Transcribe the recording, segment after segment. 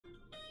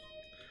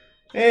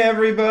Hey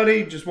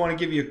everybody, just want to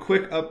give you a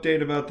quick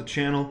update about the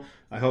channel.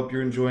 I hope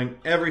you're enjoying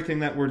everything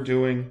that we're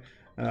doing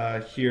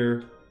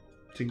here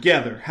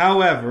together.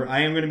 However, I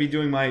am going to be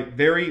doing my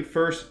very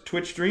first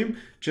Twitch stream.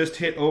 Just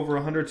hit over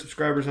 100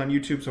 subscribers on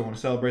YouTube, so I want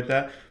to celebrate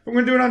that. But I'm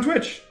going to do it on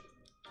Twitch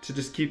to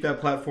just keep that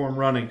platform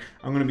running.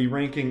 I'm going to be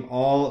ranking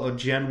all of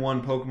Gen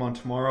 1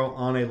 Pokemon tomorrow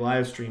on a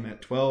live stream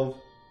at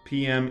 12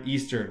 p.m.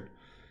 Eastern.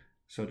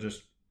 So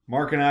just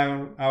mark an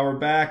hour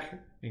back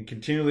and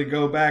continually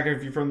go back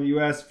if you're from the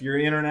US. If you're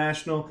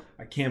international,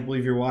 I can't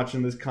believe you're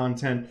watching this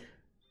content.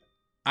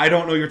 I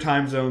don't know your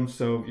time zone,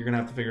 so you're going to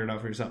have to figure it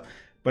out for yourself.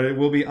 But it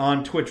will be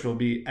on Twitch. It will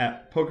be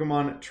at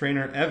Pokemon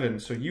Trainer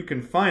Evan. So you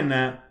can find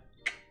that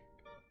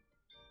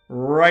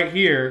right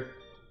here.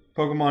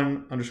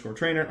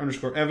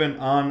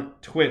 Pokemon_trainer_Evan on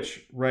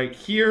Twitch right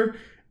here.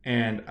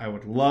 And I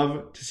would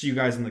love to see you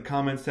guys in the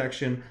comment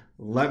section.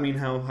 Let me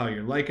know how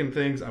you're liking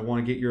things. I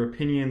want to get your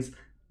opinions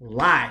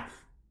live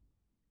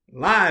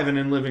and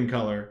in living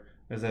color,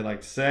 as I like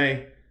to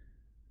say,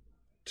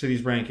 to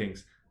these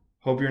rankings.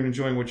 Hope you're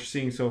enjoying what you're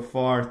seeing so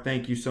far.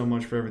 Thank you so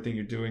much for everything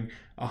you're doing.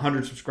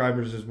 100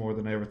 subscribers is more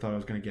than I ever thought I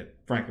was going to get,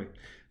 frankly.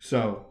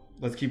 So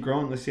let's keep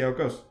growing. Let's see how it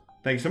goes.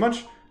 Thank you so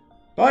much.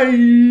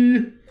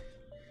 Bye.